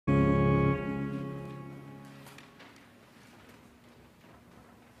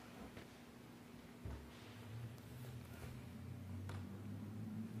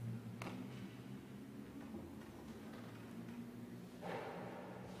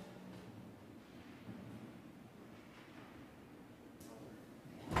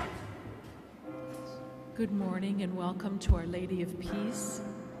Good morning and welcome to Our Lady of Peace.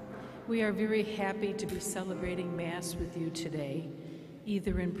 We are very happy to be celebrating Mass with you today,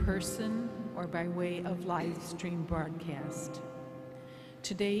 either in person or by way of live stream broadcast.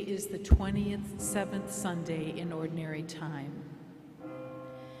 Today is the 27th Sunday in Ordinary Time.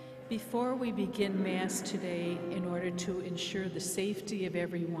 Before we begin Mass today, in order to ensure the safety of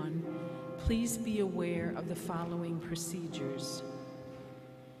everyone, please be aware of the following procedures.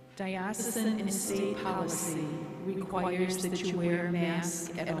 Diocesan and state policy requires that you wear a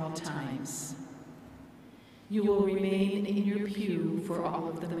mask at all times. You will remain in your pew for all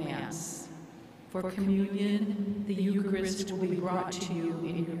of the Mass. For communion, the Eucharist will be brought to you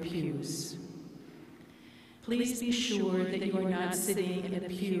in your pews. Please be sure that you are not sitting in a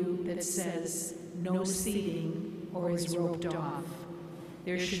pew that says no seating or is roped off.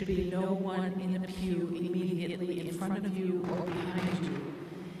 There should be no one in the pew immediately in front of you or behind you.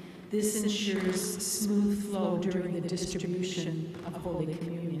 This ensures smooth flow during the distribution of Holy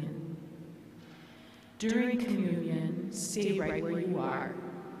Communion. During communion, stay right where you are.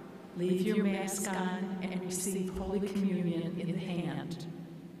 Leave your mask on and receive Holy Communion in the hand.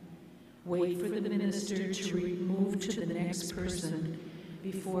 Wait for the minister to move to the next person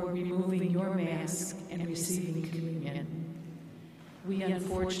before removing your mask and receiving communion. We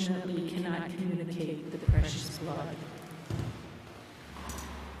unfortunately cannot communicate the precious blood.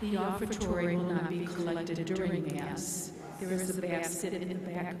 The offertory will not be collected during Mass. There is a basket in the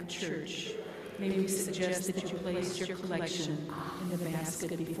back of the church. May we suggest that you place your collection in the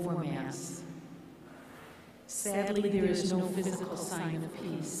basket before Mass. Sadly, there is no physical sign of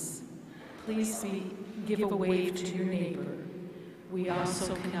peace. Please give a wave to your neighbor. We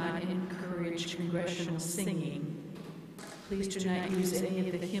also cannot encourage congregational singing. Please do not use any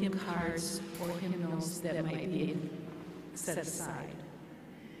of the hymn cards or hymnals that might be set aside.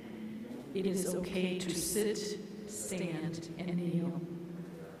 It is okay to sit, stand, and kneel.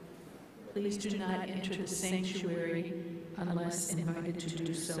 Please do not enter the sanctuary unless invited to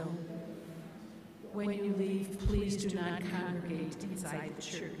do so. When you leave, please do not congregate inside the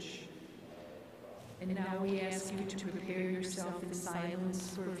church. And now we ask you to prepare yourself in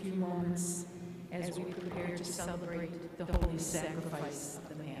silence for a few moments as we prepare to celebrate the holy sacrifice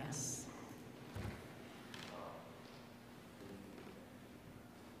of the Mass.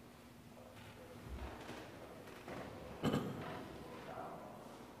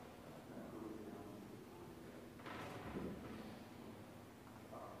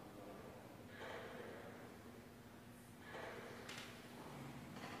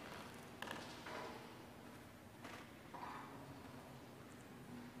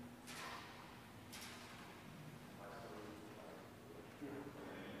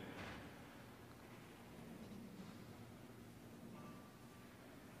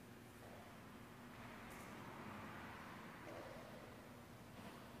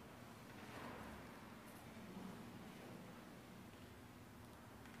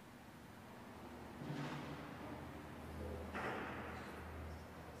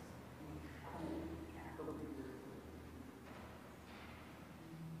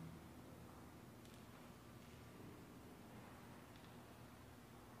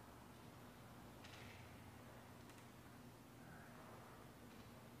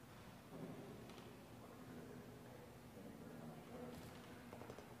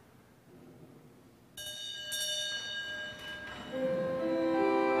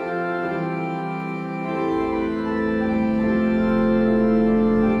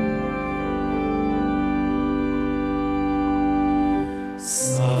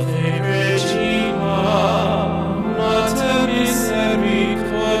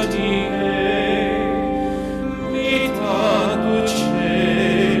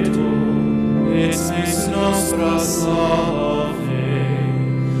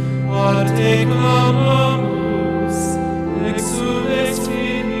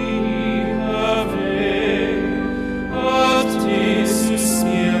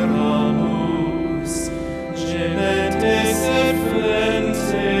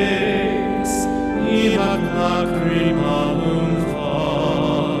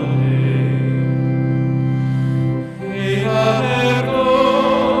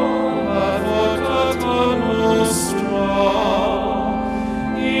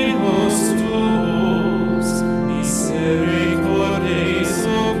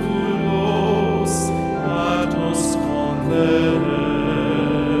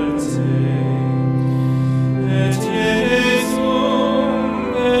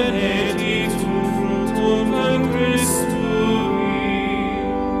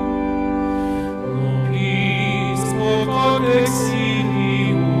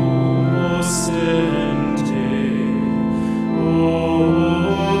 Exilium ostende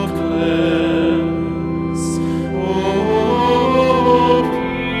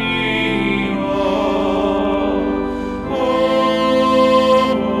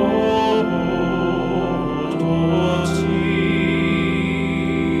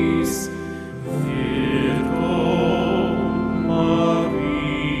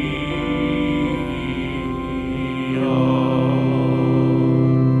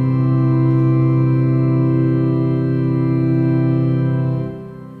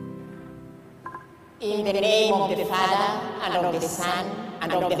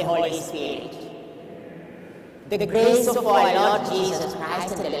the Holy Spirit. The grace of our Lord Jesus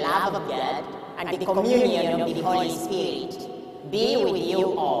Christ and the love of God and the communion of the Holy Spirit be with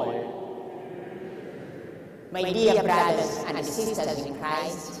you all. My dear brothers and sisters in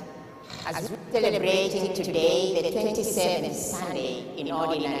Christ, as we celebrate today the 27th Sunday in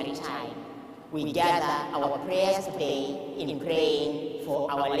Ordinary Time, we gather our prayers today in praying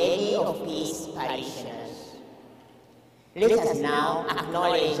for Our Lady of Peace parishioners. Let us now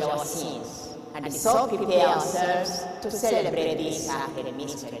acknowledge our sins and so prepare ourselves to celebrate these sacred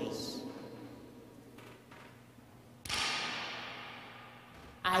mysteries.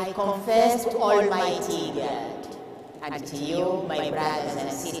 I confess to Almighty God and to you, my brothers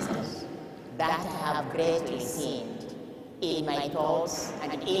and sisters, that I have greatly sinned in my thoughts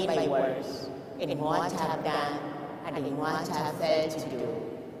and in my words, in what I have done and in what I have failed to do,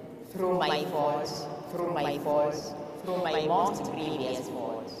 through my faults, through my most grievous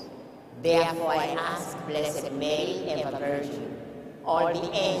faults. Therefore I ask Blessed Mary, ever Virgin, all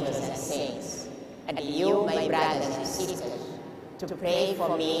the angels and saints, and you, my brothers and sisters, to pray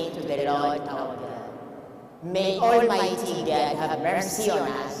for me to the Lord our God. May Almighty God have mercy on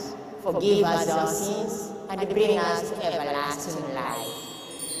us, forgive us our sins, and bring us to everlasting life.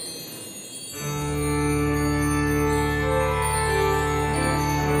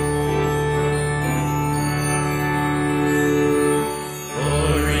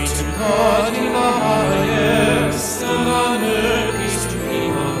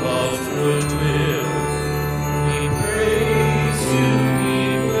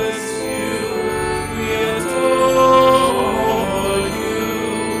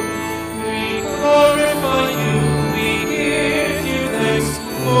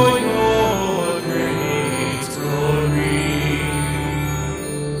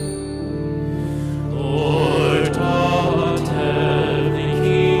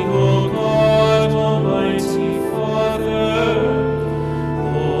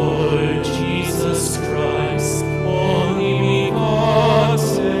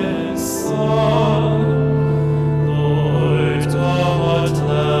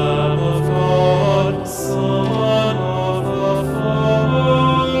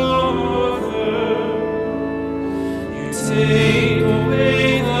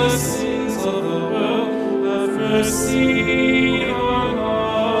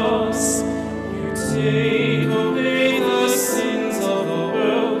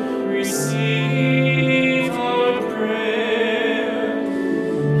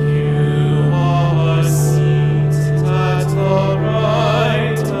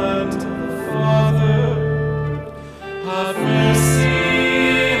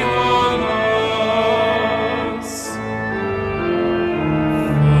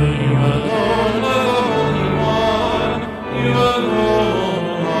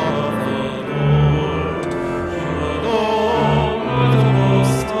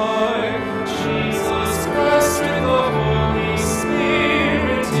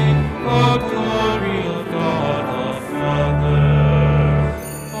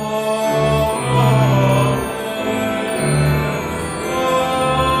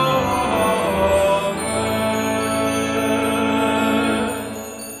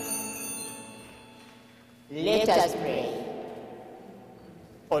 Let us pray.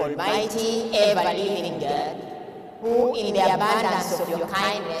 Almighty, ever-living God, who in the abundance of your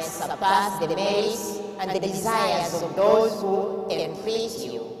kindness surpass the merits and the desires of those who entreat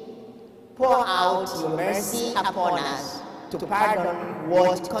you, pour out your mercy upon us to pardon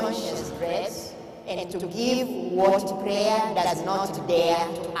what conscience dreads and to give what prayer does not dare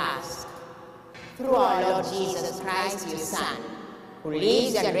to ask. Through our Lord Jesus Christ, your Son, who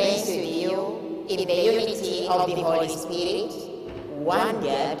lives and reigns with you in the unity of the Holy Spirit, one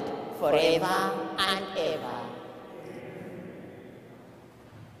God, forever and ever.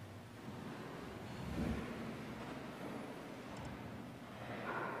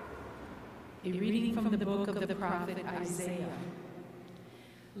 A reading from the book of the prophet Isaiah.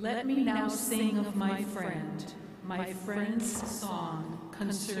 Let me now sing of my friend's song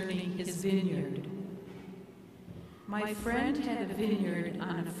concerning his vineyard. My friend had a vineyard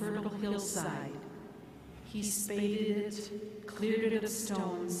on a fertile hillside. He spaded it, cleared it of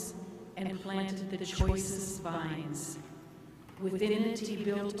stones, and planted the choicest vines. Within it he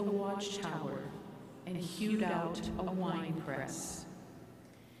built a watchtower and hewed out a winepress.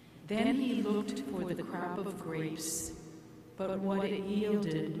 Then he looked for the crop of grapes, but what it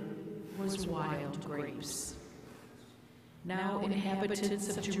yielded was wild grapes. Now,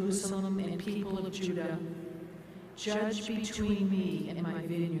 inhabitants of Jerusalem and people of Judah, judge between me and my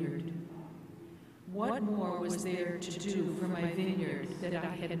vineyard. What more was there to do for my vineyard that I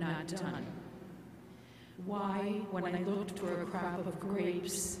had not done? Why, when I looked for a crop of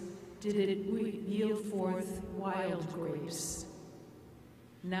grapes, did it yield forth wild grapes?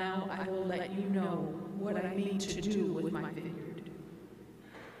 Now I will let you know what I mean to do with my vineyard.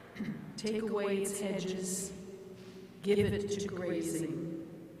 Take away its hedges, give it to grazing,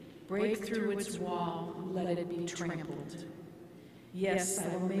 break through its wall, let it be trampled. Yes, I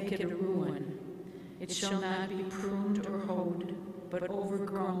will make it a ruin. It shall not be pruned or hoed, but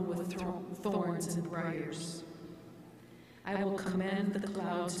overgrown with thorns and briars. I will command the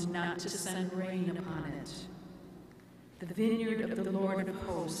clouds not to send rain upon it. The vineyard of the Lord of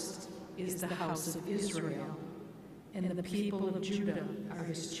hosts is the house of Israel, and the people of Judah are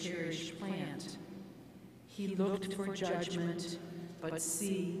his cherished plant. He looked for judgment, but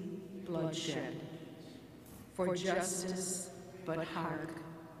see bloodshed. For justice, but hark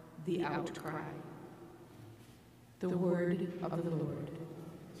the outcry. The word of the Lord.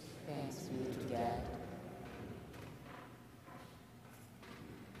 Thanks be to God.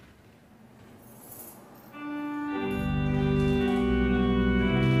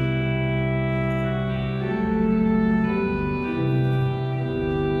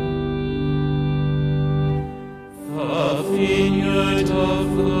 The vineyard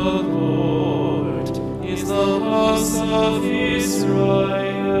of the Lord is the house of Israel.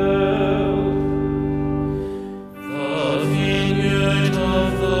 The vineyard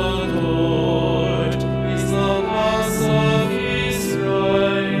of the Lord is the house of Israel.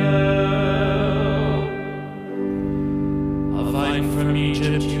 A vine from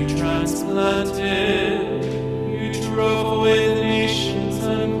Egypt you transplanted, you drove away the nations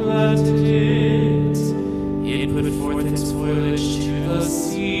and planted it. It put forth its foliage to the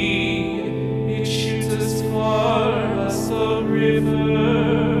sea, it shoots as far as the river.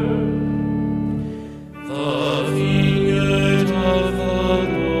 The vineyard of the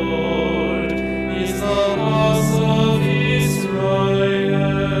Lord is the house of Israel.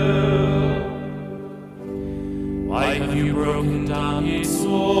 Why have you broken down its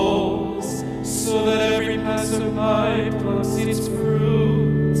walls, so that every passerby plucks its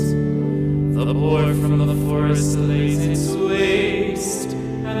fruit? The boar from the forest lays its waste,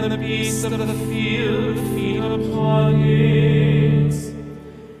 and the beasts of the field feed upon it.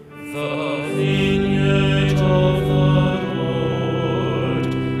 The vineyard of the Lord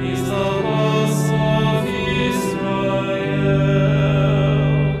is the house of Israel.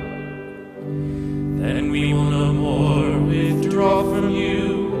 Then we will no more withdraw from you.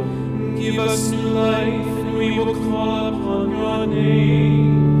 Give us new life, and we will call upon your name.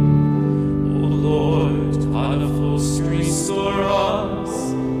 Lord, God of hosts, restore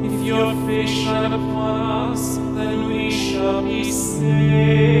us. If your face shine upon us, then we shall be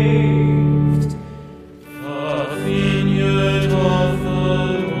saved. The vineyard of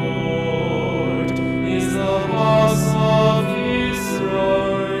the Lord is the house of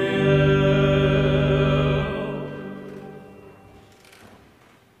Israel.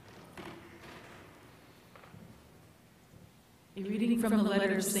 A reading from the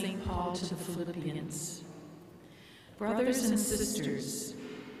letter of St. Paul to the Philippians. Brothers and sisters,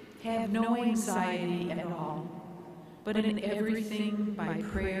 have no anxiety at all, but in everything by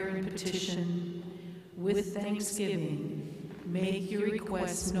prayer and petition, with thanksgiving, make your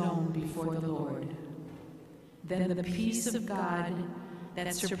requests known before the Lord. Then the peace of God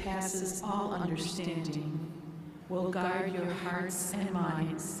that surpasses all understanding will guard your hearts and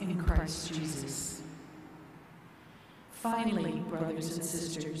minds in Christ Jesus. Finally, brothers and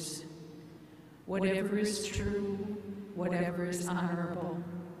sisters, whatever is true, whatever is honorable,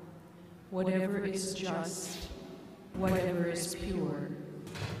 whatever is just, whatever is pure,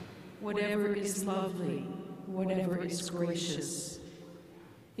 whatever is lovely, whatever is gracious,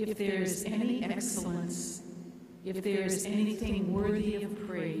 if there is any excellence, if there is anything worthy of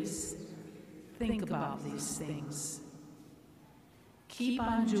praise, think about these things. Keep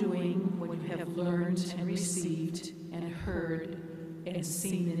on doing what you have learned and received and heard and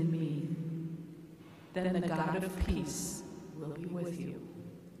seen in me. Then the God of peace will be with you.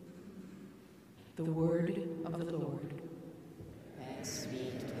 The word of the Lord. Thanks be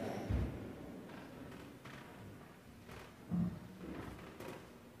to God.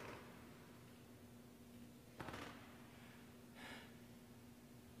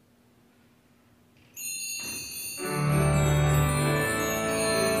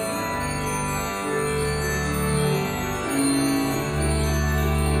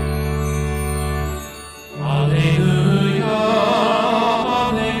 Alleluia,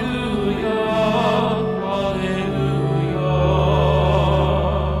 alleluia, alleluia.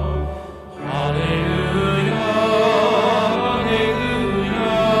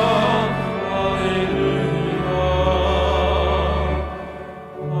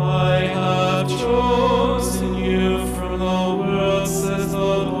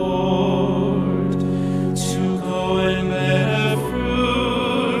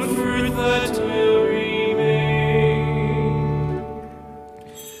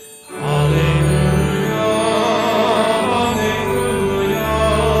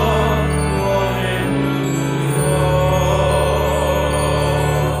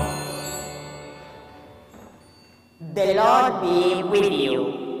 Lord be with you.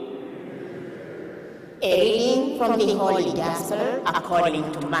 A reading from the Holy Gospel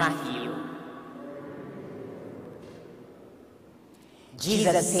according to Matthew.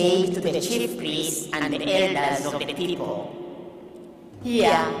 Jesus said to the chief priests and the elders of the people,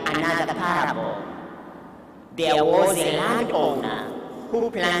 "Hear another parable. There was a landowner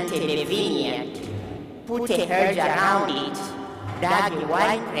who planted a vineyard, put a hedge around it, dug a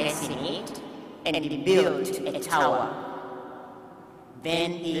winepress in it, and built a tower.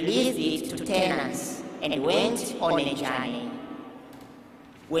 Then he leased it to tenants and went on a journey.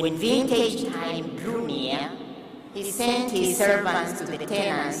 When vintage time drew near, he sent his servants to the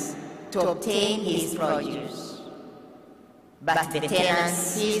tenants to obtain his produce. But the tenants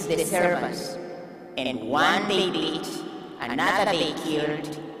seized the servants, and one they beat, another they killed,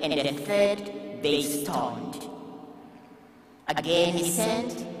 and the third they stoned. Again he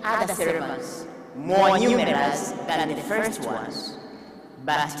sent other servants, more numerous than the first ones,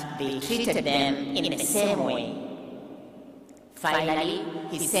 but they treated them in the same way. Finally,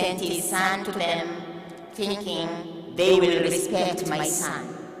 he sent his son to them, thinking, 'They will respect my son.'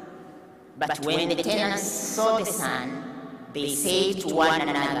 But when the tenants saw the son, they said to one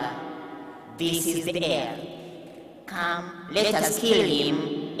another, 'This is the heir. Come, let us kill him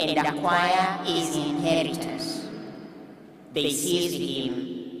and acquire his inheritance.' They seized him,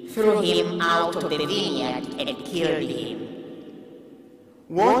 threw him out of the vineyard, and killed him.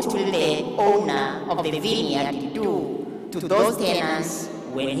 What will the owner of the vineyard do to those tenants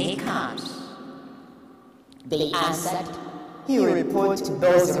when he comes?" They answered, "He will put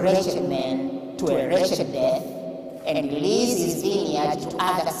those wretched men to a wretched death and release his vineyard to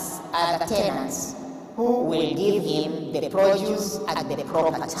other tenants who will give him the produce at the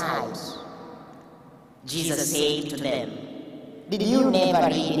proper times." Jesus said to them, "Did you never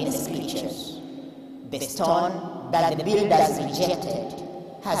read in the scriptures? The stone that the builders rejected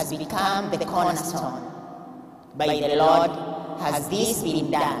has become the cornerstone. By the Lord has this been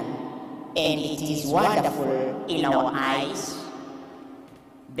done, and it is wonderful in our eyes.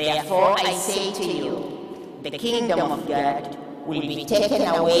 Therefore I say to you, the kingdom of God will be taken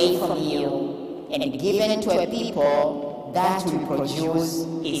away from you and given to a people that will produce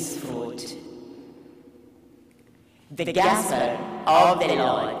its fruit." The Gospel of the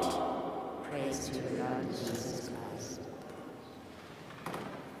Lord. Praise to you, Lord Jesus Christ.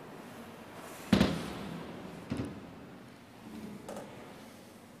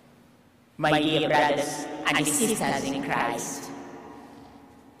 My dear brothers and sisters in Christ,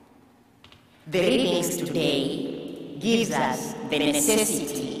 the readings today gives us the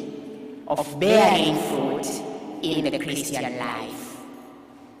necessity of bearing fruit in the Christian life.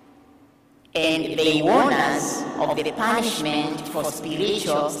 And they warn us of the punishment for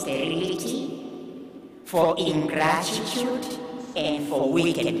spiritual sterility, for ingratitude, and for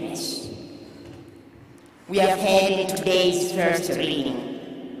wickedness. We have heard in today's first reading,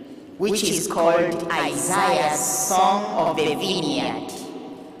 which is called Isaiah's Song of the Vineyard.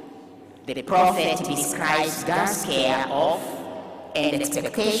 The prophet describes God's care of and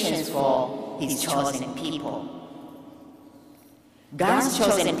expectations for his chosen people. God's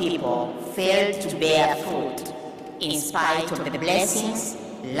chosen people failed to bear fruit in spite of the blessings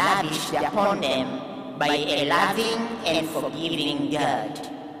lavished upon them by a loving and forgiving God.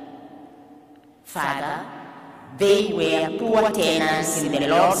 Father, they were poor tenants in the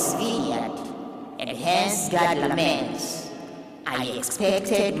Lord's vineyard, and hence God laments, "I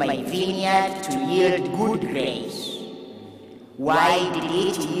expected my vineyard to yield good grapes. Why did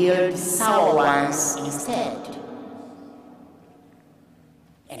it yield sour ones instead?"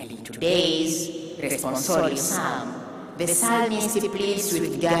 And in today's responsorial psalm, the psalmist pleads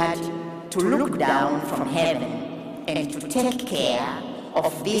with God to look down from heaven and to take care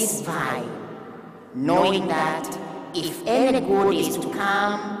of this vine, knowing that if any good is to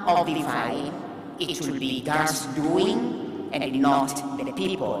come of the vine, it will be God's doing and not the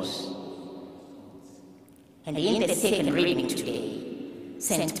people's. And in the second reading today,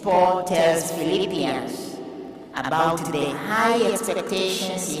 St. Paul tells Philippians about the high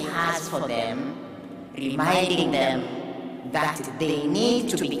expectations he has for them, reminding them that they need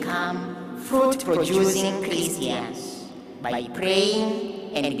to become fruit-producing Christians by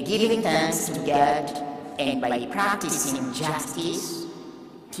praying and giving thanks to God, and by practicing justice,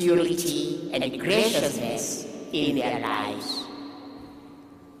 purity, and graciousness in their lives.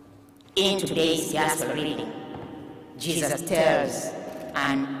 In today's Gospel reading, Jesus tells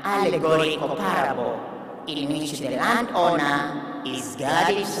an allegorical parable in which the landowner is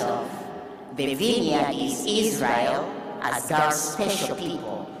God himself, the vineyard is Israel as God's special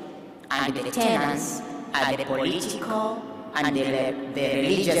people, and the tenants are the political, and the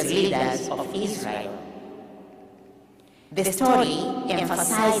religious leaders of Israel. The story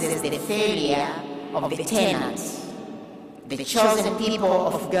emphasizes the failure of the tenants, the chosen people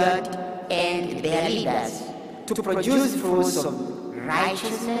of God and their leaders, to produce fruits of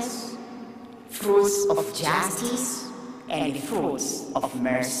righteousness, fruits of justice, and fruits of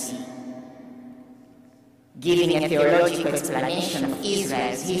mercy. Giving a theological explanation of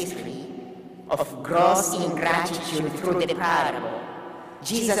Israel's history of gross ingratitude through the parable,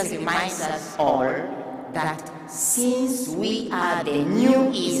 Jesus reminds us all that since we are the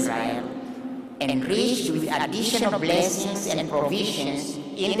new Israel, enriched with additional blessings and provisions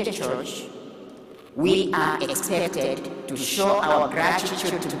in the church, we are expected to show our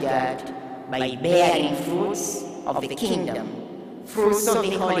gratitude to God by bearing fruits of the kingdom, fruits of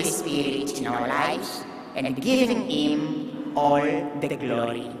the Holy Spirit in our lives, and giving Him all the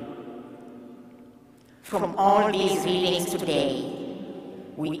glory. From all these readings today,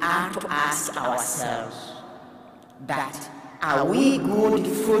 we are to ask ourselves that are we good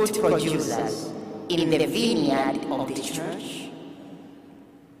fruit producers in the vineyard of the church?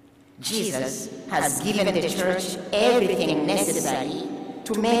 Jesus has given the church everything necessary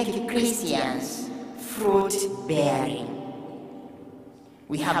to make Christians fruit-bearing.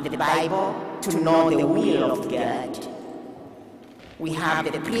 We have the Bible to know the will of God. We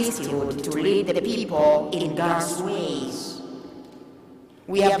have the priesthood to lead the people in God's ways.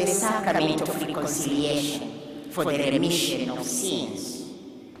 We have the sacrament of reconciliation for the remission of sins.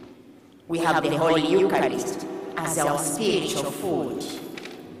 We have the Holy Eucharist as our spiritual food.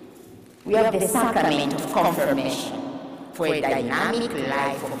 We have the sacrament of confirmation for a dynamic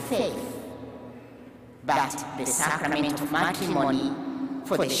life of faith. But the sacrament of matrimony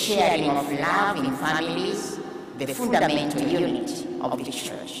for the sharing of love in families, the fundamental unit of the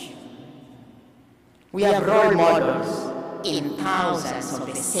church. We have role models in thousands of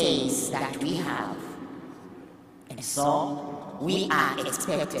the saints that we have. And so, we are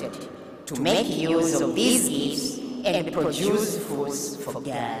expected to make use of these gifts and produce fruits for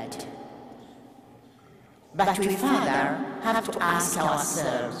God. But we further have to ask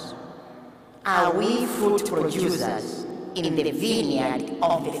ourselves, are we fruit producers in the vineyard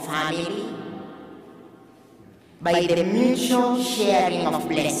of the family? By the mutual sharing of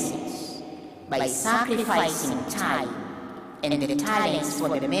blessings, by sacrificing time and the talents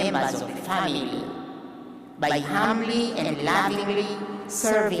for the members of the family, by humbly and lovingly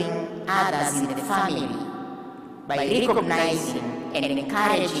serving others in the family, by recognizing and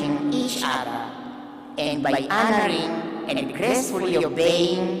encouraging each other, and by honoring and gracefully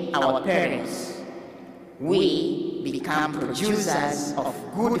obeying our parents, we become producers of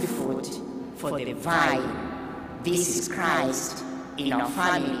good fruit for the vine. This is Christ in our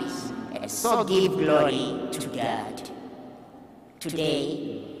families, and so give glory to God.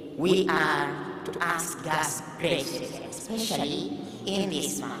 Today, we are to ask God's grace, especially in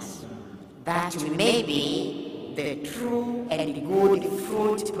this Mass, that we may be the true and good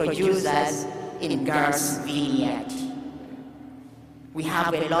fruit producers in God's vineyard. We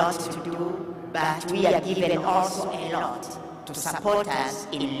have a lot to do, but we are given also a lot to support us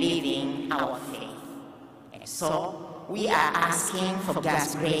in living our faith. And so, we are asking for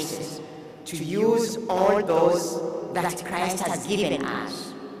God's graces to use all those that Christ has given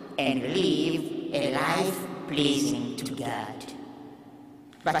us and live a life pleasing to God.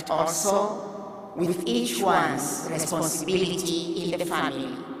 But also, with each one's responsibility in the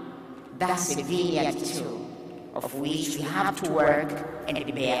family, that's the vineyard too, of which we have to work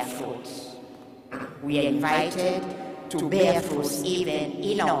and bear fruits. We are invited to bear fruits even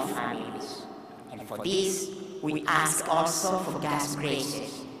in our families. And for this, we ask also for God's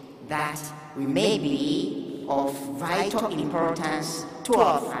graces, that we may be of vital importance to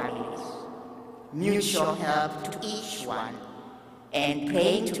our families, mutual help to each one, and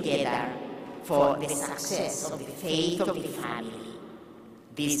praying together for the success of the faith of the family.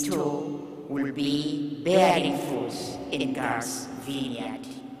 These two will be bearing fruits in God's vineyard.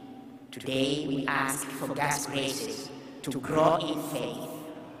 Today we ask for God's graces to grow in faith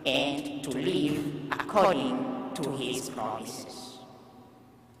and to live according to His promises.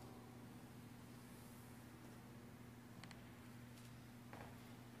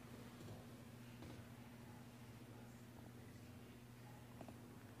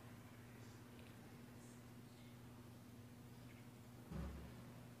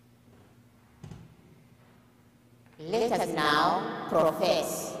 Let us now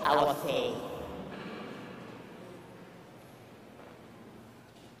profess our faith.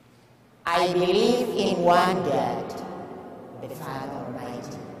 I believe in one God, the Father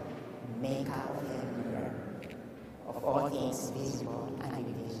Almighty, maker of heaven and earth, of all things visible and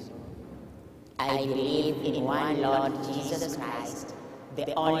invisible. I believe in one Lord Jesus Christ,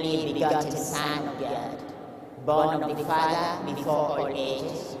 the only begotten Son of God, born of the Father before all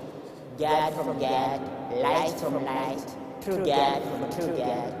ages, God from God, light from light, true God from true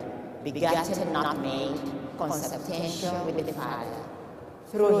God, begotten, not made, consubstantial with the Father.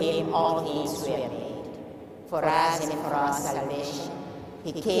 Through him all things were made. For us and for our salvation,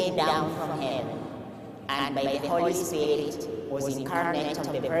 he came down from heaven, and by the Holy Spirit was incarnate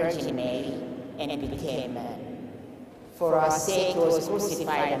of the Virgin Mary, and became man. For our sake he was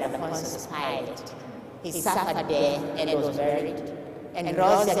crucified under Pontius Pilate. He suffered death and was buried, and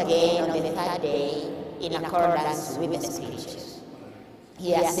rose again on the third day in accordance with the Scriptures.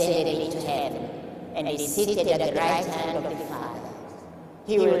 He ascended into heaven, and is seated at the right hand of the Father.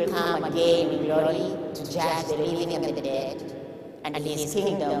 He will come again in glory to judge the living and the dead, and his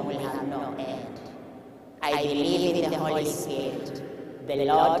kingdom will have no end. I believe in the Holy Spirit, the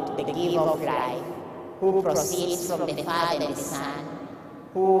Lord, the giver of life, who proceeds from the Father and the Son,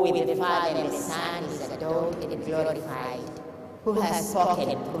 who with the Father and the Son is adored and glorified, who has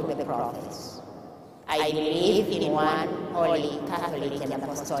spoken through the prophets. I believe in one holy, Catholic, and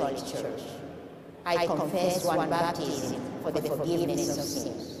Apostolic Church. I confess one baptism for the forgiveness of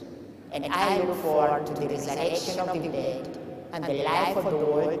sins, and I look forward to the resurrection of the dead and the life of the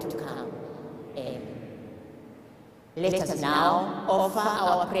world to come. Amen. Let us now offer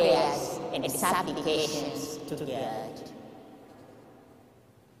our prayers and supplications to God.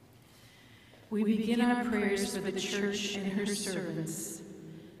 We begin our prayers for the Church and her servants.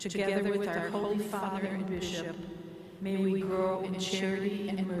 Together with our Holy Father and Bishop, may we grow in charity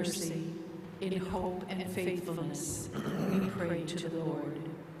and mercy, in hope and faithfulness. We pray to the Lord.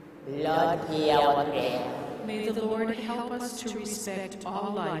 Lord, hear our prayer. May the Lord help us to respect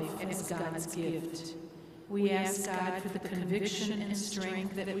all life as God's gift. We ask God for the conviction and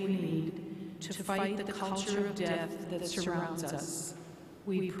strength that we need to fight the culture of death that surrounds us.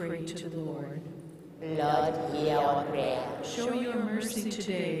 We pray to the Lord. Lord, hear our prayer. Show your mercy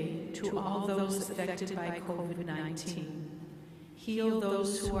today to all those affected by COVID-19. Heal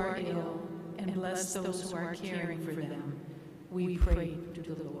those who are ill and bless those who are caring for them. We pray to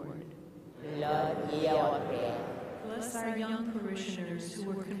the Lord. Lord, hear our prayer. Bless our young parishioners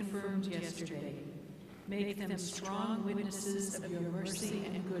who were confirmed yesterday. Make them strong witnesses of your mercy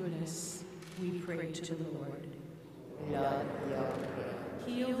and goodness. We pray to the Lord. Lord, hear our prayer.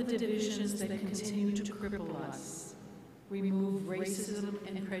 Heal the divisions that continue to cripple us. Remove racism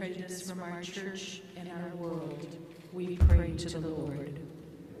and prejudice from our church and our world. We pray to the Lord.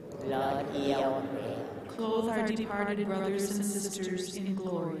 Lord, hear our prayer. Clothe our departed brothers and sisters in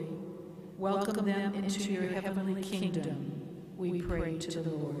glory. Welcome them into your heavenly kingdom. We pray to the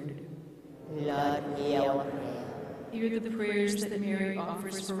Lord. Lord, hear our prayer. Hear the prayers that Mary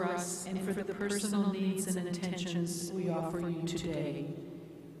offers for us and for the personal needs and intentions we offer you today.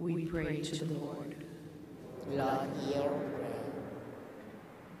 We pray to the Lord. Lord, hear our prayer.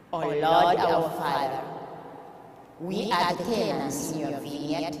 O Lord, our Father, we are the tenants in your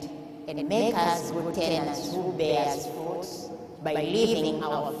vineyard, and make us good tenants who bears fruits by living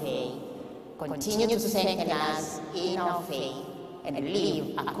our faith. Continue to strengthen us in our faith and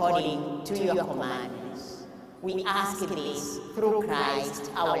live according to your commandments. We ask this through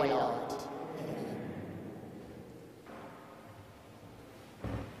Christ our Lord.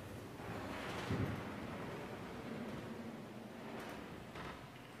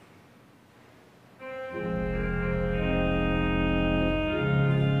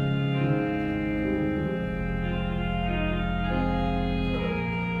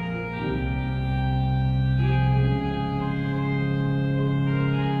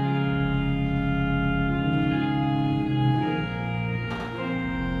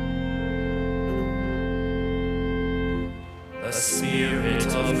 The Spirit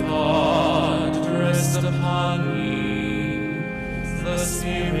of God rest upon me. The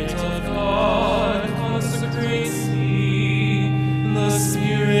Spirit of God consecrates me. The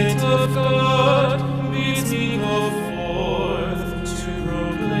Spirit of God bids me go forth to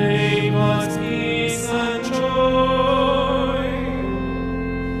proclaim God's peace and joy.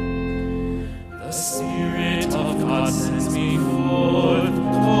 The Spirit of God sends me forth,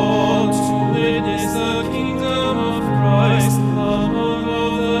 called to witness the kingdom of Christ among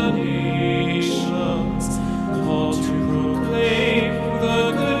all the nations, called to proclaim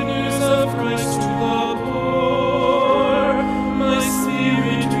the good news of Christ to the poor. My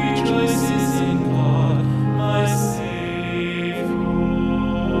spirit rejoices in God, my Savior.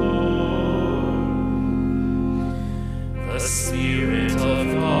 The Spirit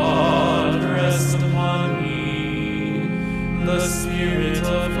of God rests upon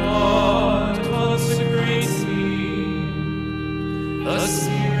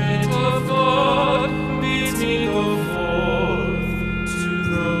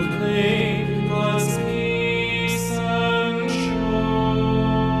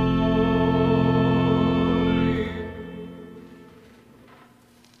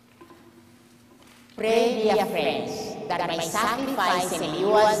sacrifice and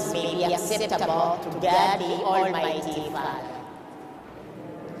yours may be acceptable to God the Almighty Father.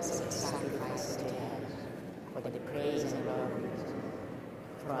 Sacrifice to Him for the praise and glory,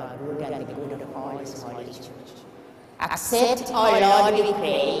 for our good and the good of all His holy church. Accept, O Lord, we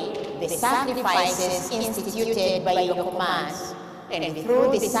pray, the sacrifices instituted by your commands, and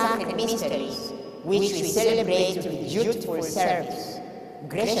through the sacred mysteries, which we celebrate with dutiful service,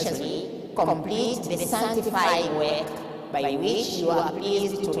 graciously complete the sanctifying work by which you are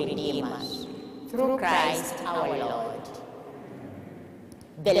pleased to redeem us. Through Christ our Lord.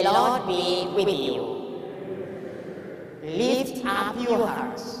 The Lord be with you. Lift up your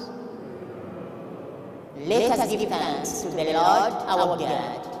hearts. Let us give thanks to the Lord our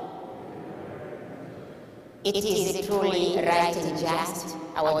God. It is truly right and just,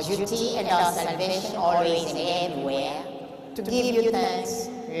 our duty and our salvation always and everywhere, to give you thanks,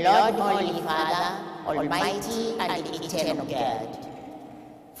 Lord, Holy Father, Almighty and eternal God.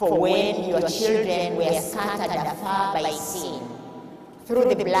 For when your children were scattered afar by sin,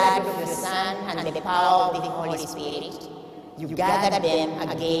 through the blood of your Son and the power of the Holy Spirit, you gathered them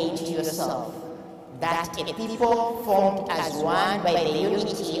again to yourself, that a people formed as one by the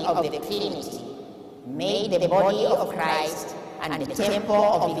unity of the Trinity, made the body of Christ and the temple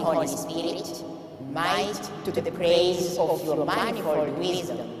of the Holy Spirit, might, to the praise of your manifold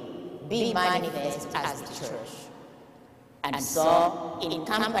wisdom, be manifest as the church. And so, in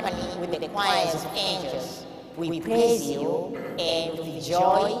company with the choirs of angels, we praise you, and with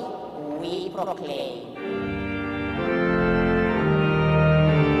joy we proclaim.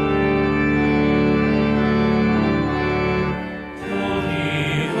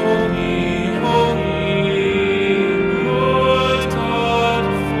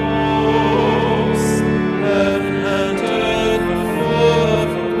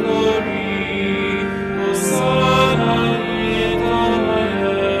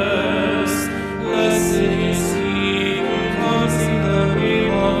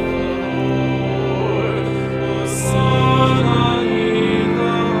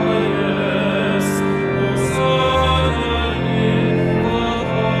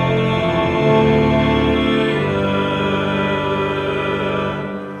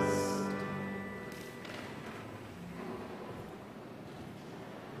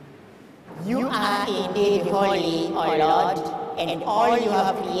 You are indeed holy, O Lord, and all you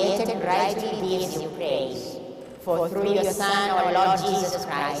have created rightly gives you praise. For through your Son, our Lord Jesus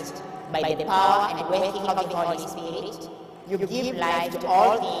Christ, by the power and working of the Holy Spirit, you give life to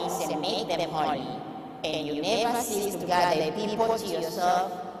all things and make them holy. And you never cease to gather the people to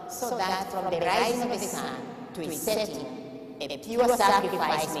yourself, so that from the rising of the sun to its setting, a pure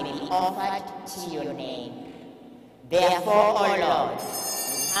sacrifice may be offered to your name. Therefore, O Lord,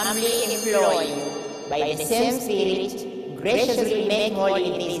 humbly implore you, by the same Spirit, graciously make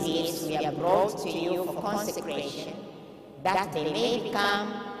holy these gifts we have brought to you for consecration, that they may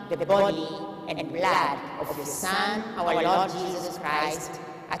become the body and blood of your Son, our Lord Jesus Christ,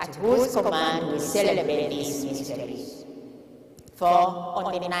 at whose command we celebrate these mysteries. For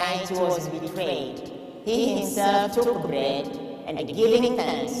on the night he was betrayed, he himself took bread, and giving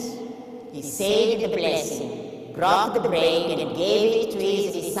thanks, he said the blessing, broke the bread, and gave it to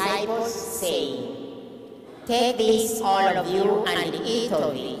his disciples, saying, "Take this, all of you, and eat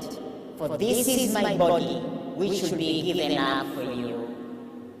of it, for this is my body, which will be given up for you."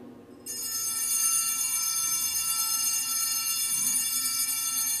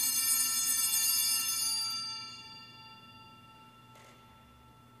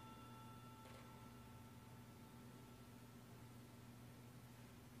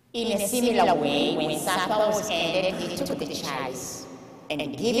 In a similar way, when supper was ended, he took the chalice, and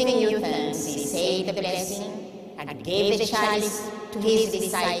giving you thanks, he said the blessing, and gave the chalice to his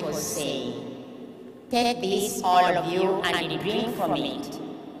disciples, saying, "Take this, all of you, and drink from it,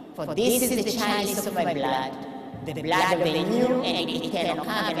 for this is the chalice of my blood, the blood of the new and eternal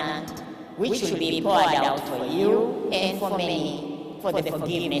covenant, which will be poured out for you and for many for the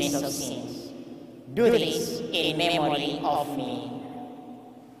forgiveness of sins. Do this in memory of me."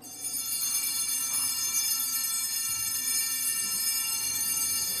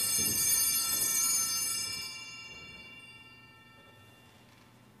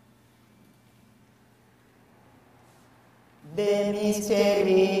 The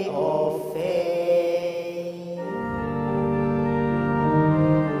mystery of faith.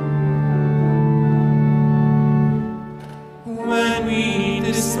 When we eat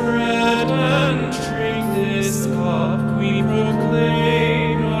this bread and drink this cup, we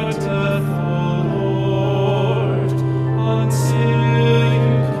proclaim your death, O Lord, until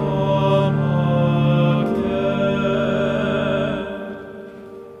you come again.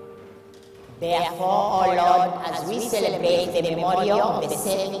 Therefore, O Lord, as we celebrate the memorial of the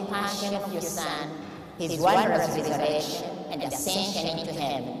saving passion of your Son, his wondrous resurrection and ascension into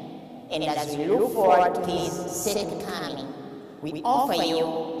heaven, and as we look forward to his second coming, we offer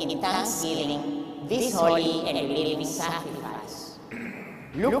you in thanksgiving this holy and living sacrifice.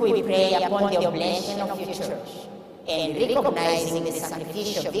 Look, we pray, upon the oblation of your church, and recognizing the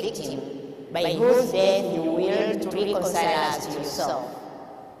sacrificial victim by whose death you will to reconcile us to yourself.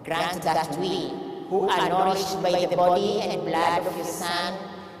 Grant that we, who are nourished by the body and blood of your Son,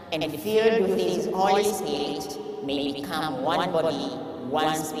 and filled with his Holy Spirit, may become one body,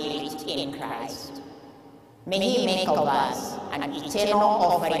 one spirit in Christ. May he make of us an eternal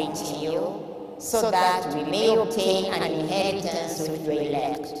offering to you, so that we may obtain an inheritance with your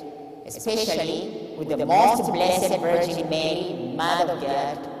elect, especially with the most blessed Virgin Mary, Mother of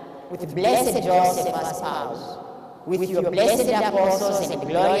God, with blessed Joseph as spouse, with your blessed apostles and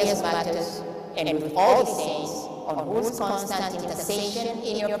glorious martyrs, and with all the saints, on whose constant intercession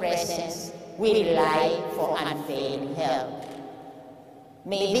in your presence we rely for unfailing help.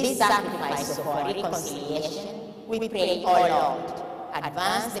 May this sacrifice of our reconciliation, we pray, O Lord,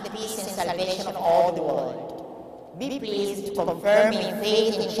 advance the peace and salvation of all the world. Be pleased to confirm in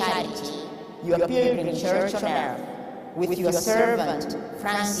faith and charity your pilgrim church on earth, with your servant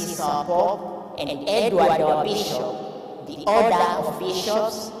Francis our Pope and Edward our Bishop, the order of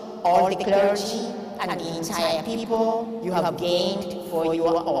bishops, all the clergy, and the entire people you have gained for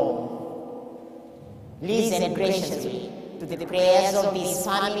your own. Listen graciously to the prayers of this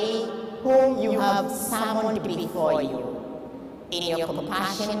family whom you have summoned before you. In your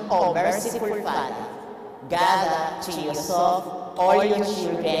compassion, O merciful Father, gather to yourself all your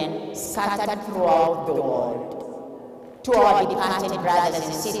children scattered throughout the world. To our departed brothers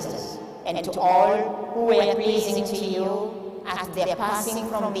and sisters, and to all who were pleasing to you at their passing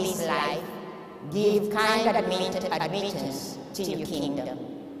from this life, give kind admittance to your kingdom.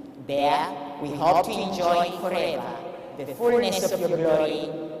 There we hope to enjoy forever the fullness of your glory,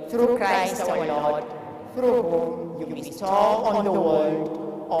 through Christ our Lord, through whom you bestow on the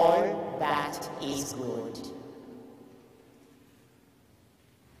world all that is good.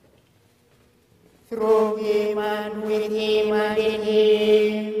 Through him and with him and in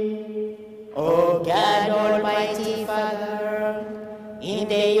him, O God, Almighty Father, in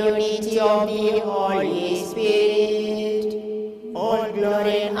the unity of the Holy Spirit, all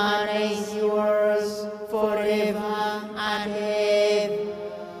glory and honor is yours forever and ever.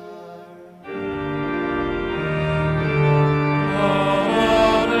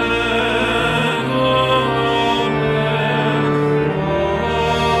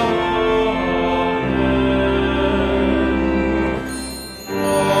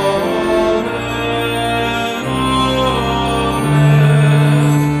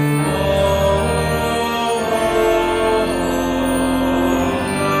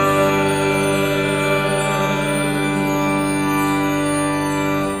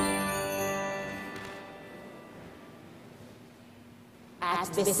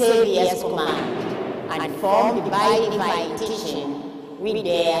 The Saviour's command, and formed by divine teaching, we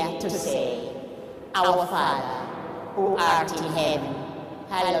dare to say, Our Father, who art in heaven,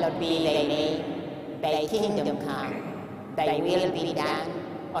 hallowed be thy name, thy kingdom come, thy will be done,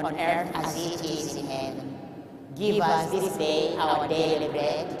 on earth as it is in heaven. Give us this day our daily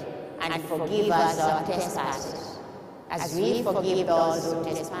bread, and forgive us our trespasses, as we forgive those who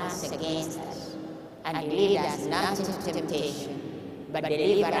trespass against us. And lead us not into temptation, but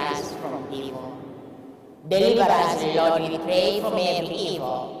deliver us from evil. Deliver us, Lord, we pray, from every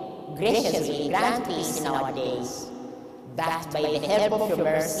evil. Graciously grant peace in our days, that by the help of your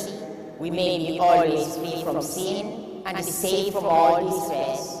mercy we may be always free from sin and safe from all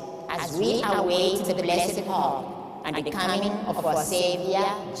distress, as we await the blessed hope and the coming of our Savior,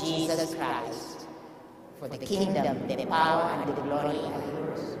 Jesus Christ. For the kingdom, the power, and the glory are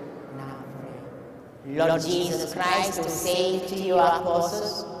yours. Lord Jesus Christ, who said to your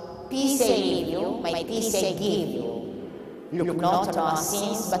apostles, Peace I leave you, my peace I give you. Look not on our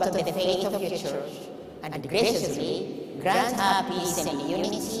sins, but on the faith of your church, and graciously grant her peace and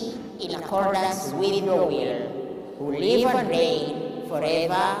unity in accordance with your will, who live and reign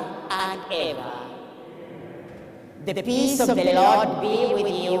forever and ever. The peace of the Lord be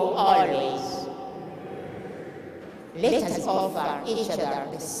with you always. Let us offer each other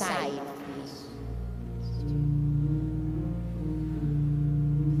the sign of peace.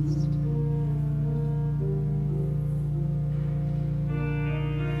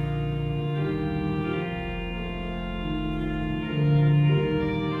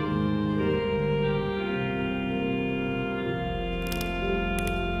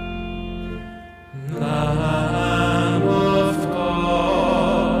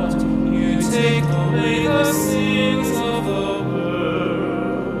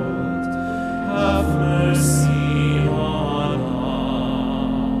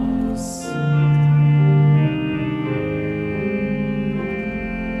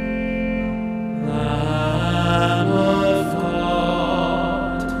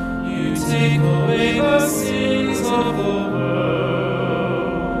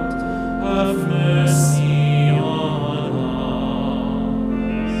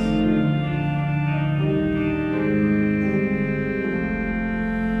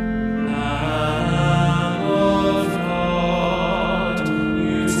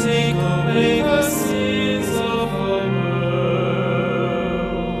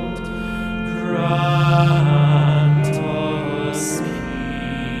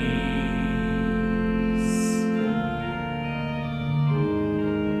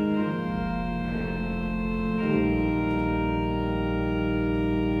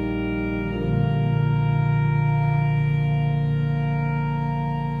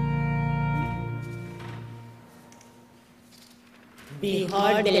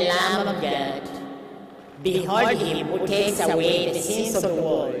 Behold the Lamb of God. Behold him who takes away the sins of the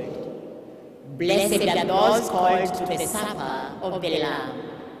world. Blessed are those called to the supper of the Lamb.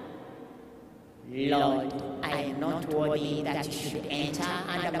 Lord, I am not worthy that you should enter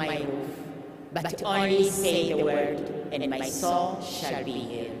under my roof, but only say the word, and my soul shall be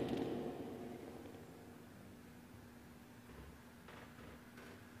healed.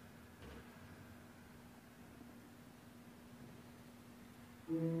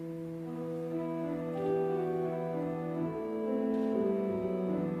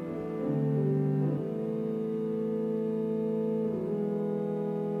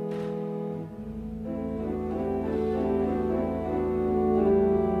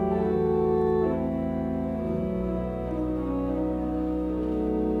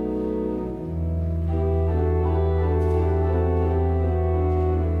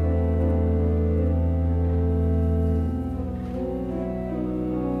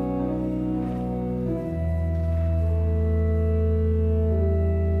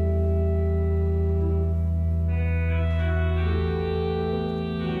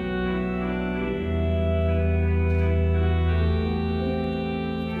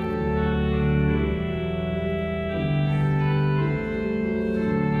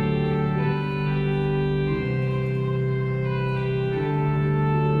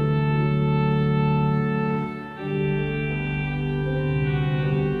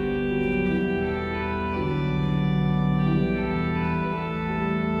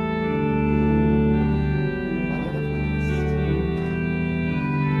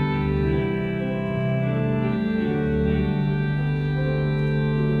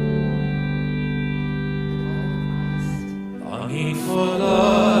 Longing for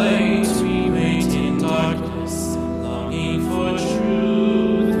light, we wait in darkness. Longing for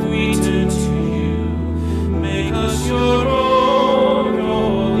truth, we turn to you. Make us your own, your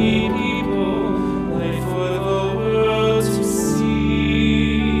holy people, light for the world to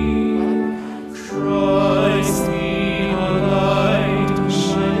see. Christ be our light,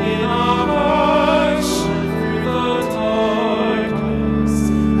 shine in our hearts, shine through the darkness.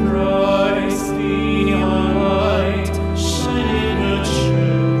 Christ be our light, shine in your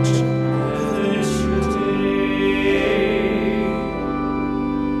church, gathered today.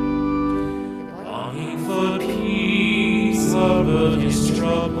 Longing for peace, our world is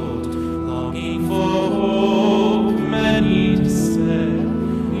troubled. Longing for hope, many despair.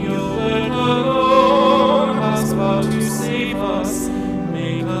 Your word alone has power to save us.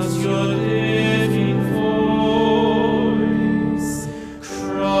 Make us your living voice.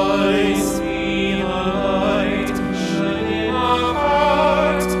 Christ be our light, shine in our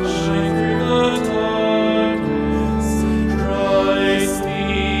hearts, shine through the darkness. Christ be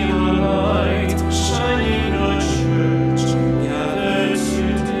our light, shine in your church, gathered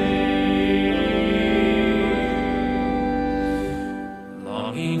today.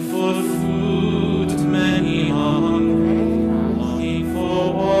 Longing for food, many hungry. Longing for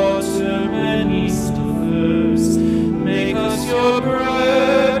water, many still thirst. Make us your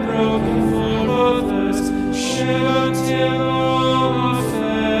bread, broken for others, shared until all are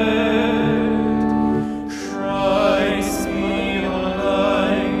fed. Christ be our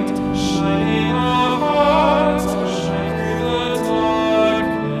light, shine in our hearts, shine through the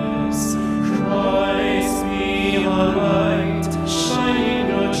darkness. Christ be our light, shine in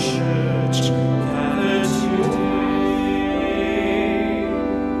your church, gathered today.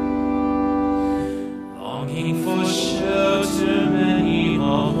 Longing for shelter, many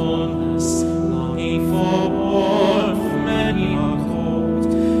are homeless. Longing for warmth, many are cold.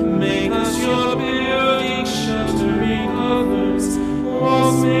 Make us your building, sheltering others.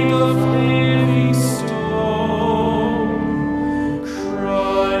 Walls made of living stone.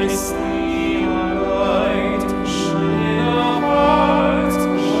 Christ be our light, shine in our hearts,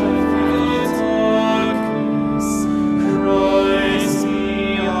 shine through the darkness. Christ be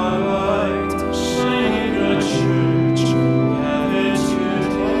our light, shine in your church, gathered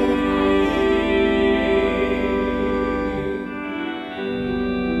today.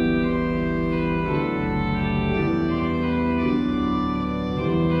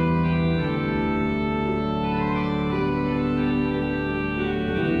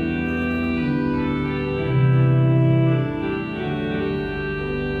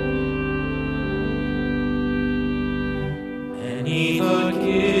 Many the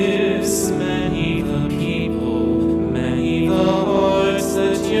gifts, many the people, many the hearts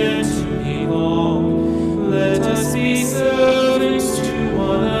that yearn to belong. Let us be servants to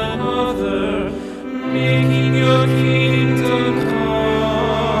one another, making your kingdom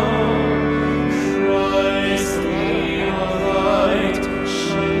come. Christ be our light,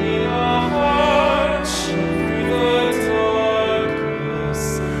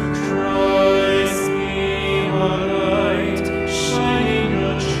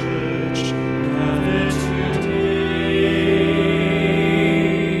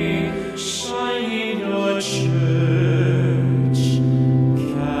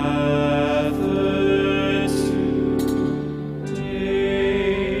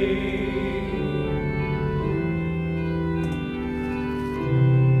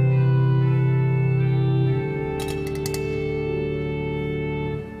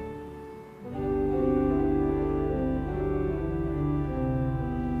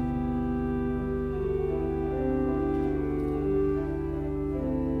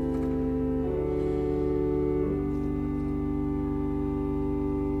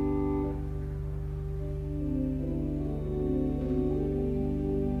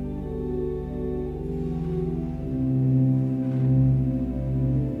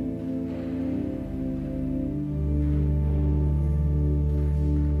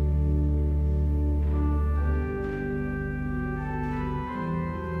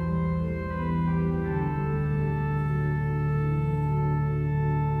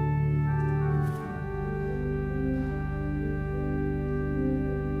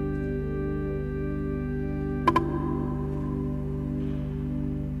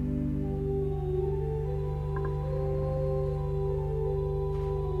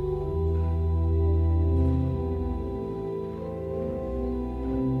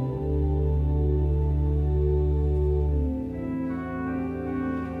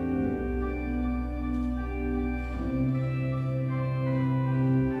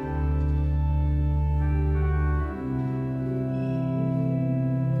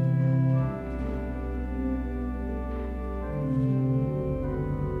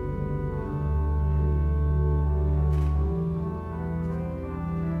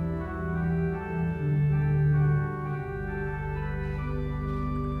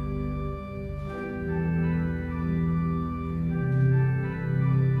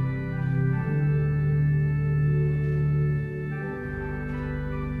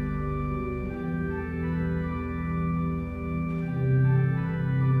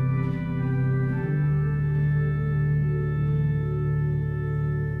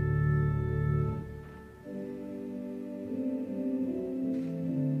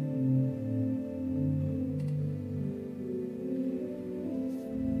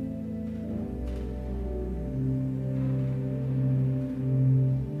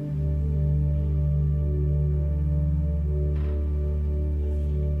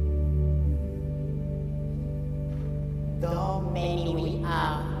 Though many we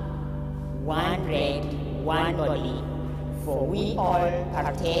are, one bread, one body, for we all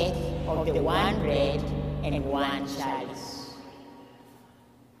partake of the one bread and one chalice.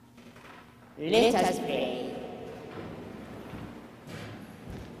 Let us pray.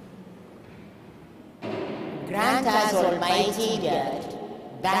 Grant us, Almighty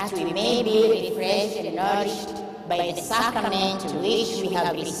God, that we may be refreshed and nourished by the sacrament which we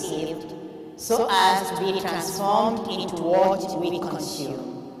have received, so as to be transformed into what we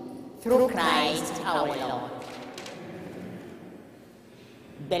consume. Through Christ our Lord.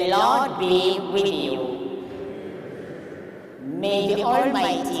 The Lord be with you. May the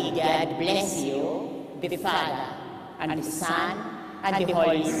Almighty God bless you, the Father, and the Son, and the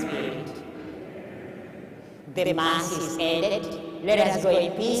Holy Spirit. The Mass is ended. Let us go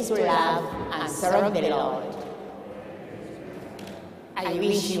in peace to love and serve the Lord. I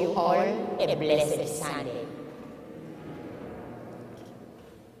wish you all a blessed Sunday.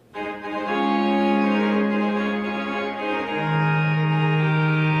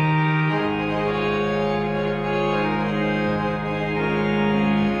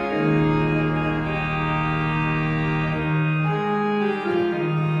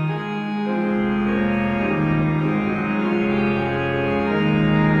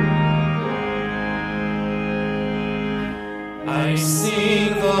 I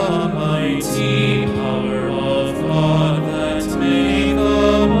sing the mighty power of God that made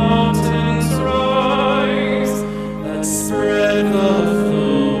the mountains rise, that spread the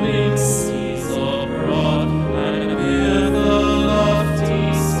flowing seas abroad and built the lofty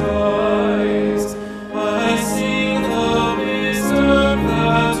skies. I sing the wisdom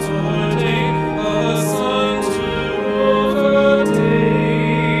that ordained the sun to rule the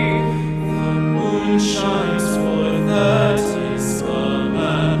day. The moon shines forth that is the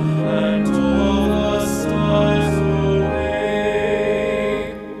man, and all the stars obey.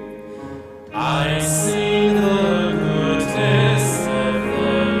 I sing the goodness of the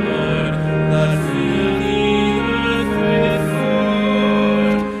Lord, that filled the earth with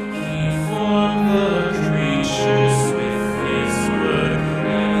food. He formed the creatures with his word,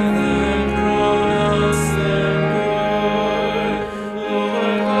 and then pronounced them good.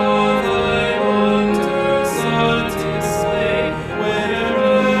 Lord, how thy wonders are displayed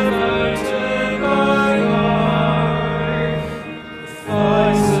wherever I turn my eye. If I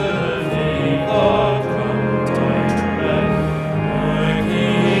survey the ground I tread, or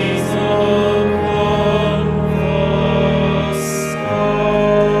gaze upon the sky.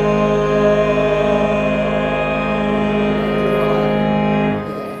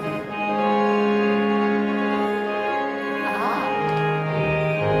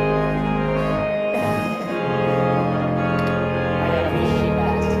 I appreciate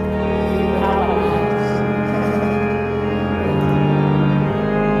that. You have a chance.